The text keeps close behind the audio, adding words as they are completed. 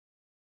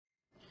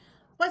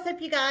What's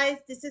up, you guys?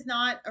 This is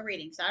not a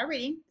reading. It's not a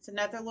reading. It's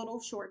another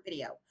little short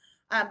video.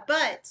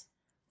 But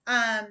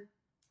um,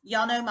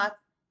 y'all know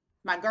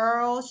my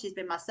girl. She's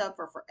been my sub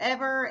for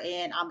forever,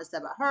 and I'm a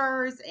sub of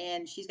hers,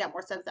 and she's got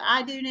more subs than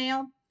I do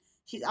now.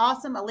 She's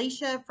awesome,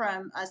 Alicia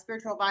from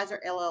Spiritual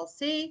Advisor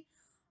LLC.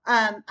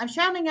 I'm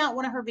shouting out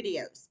one of her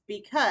videos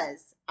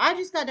because I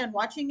just got done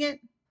watching it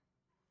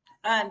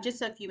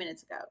just a few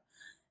minutes ago,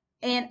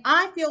 and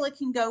I feel it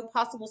can go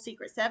possible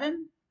secret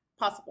seven,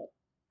 possible.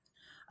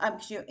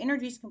 Because your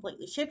energy's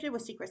completely shifted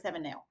with Secret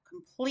 7 now.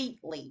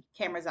 Completely.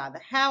 Cameras out of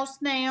the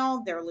house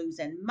now. They're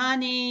losing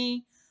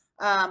money.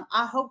 I'm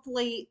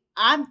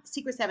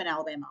Secret 7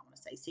 Alabama. I want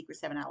to say Secret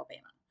 7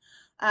 Alabama.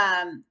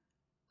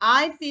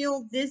 I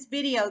feel this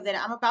video that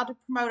I'm about to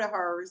promote of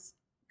hers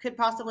could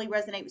possibly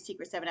resonate with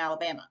Secret 7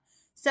 Alabama.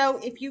 So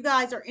if you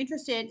guys are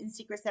interested in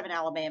Secret 7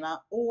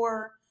 Alabama,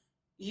 or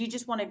you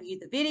just want to view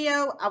the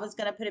video, I was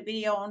going to put a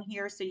video on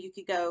here so you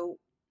could go,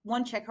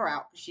 one, check her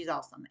out because she's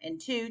awesome, and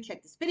two,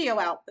 check this video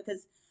out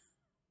because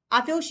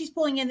I feel she's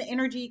pulling in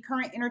the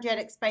current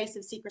energetic space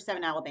of Secret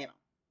 7 Alabama.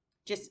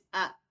 Just,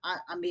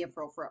 I'm being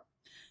for real.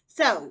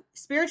 So,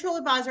 Spiritual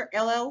Advisor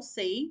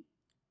LLC,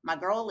 my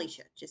girl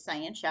Alicia, just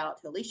saying, shout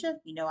out to Alicia.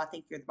 You know, I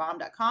think you're the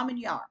bomb.com, and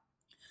you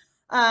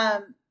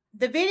are.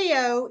 The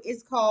video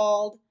is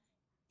called,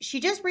 she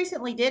just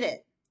recently did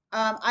it.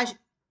 I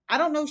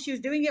don't know if she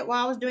was doing it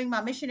while I was doing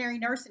my missionary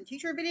nurse and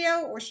teacher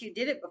video, or she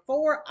did it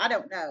before. I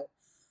don't know.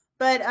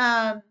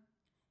 But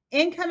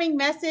incoming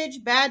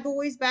message, bad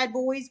boys,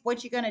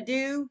 what you gonna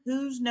do?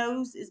 Whose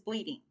nose is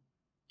bleeding?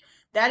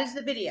 That is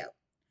the video.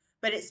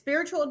 But it's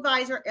Spiritual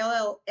Advisor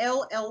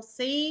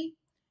LLC.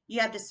 You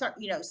have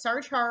to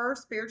search her,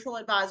 Spiritual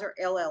Advisor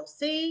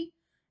LLC,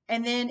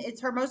 and then it's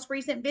her most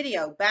recent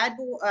video.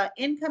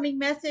 Incoming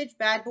message,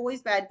 bad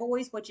boys,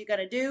 what you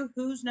gonna do?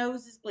 Whose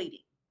nose is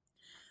bleeding?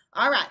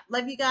 All right,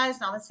 love you guys.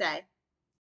 Namaste.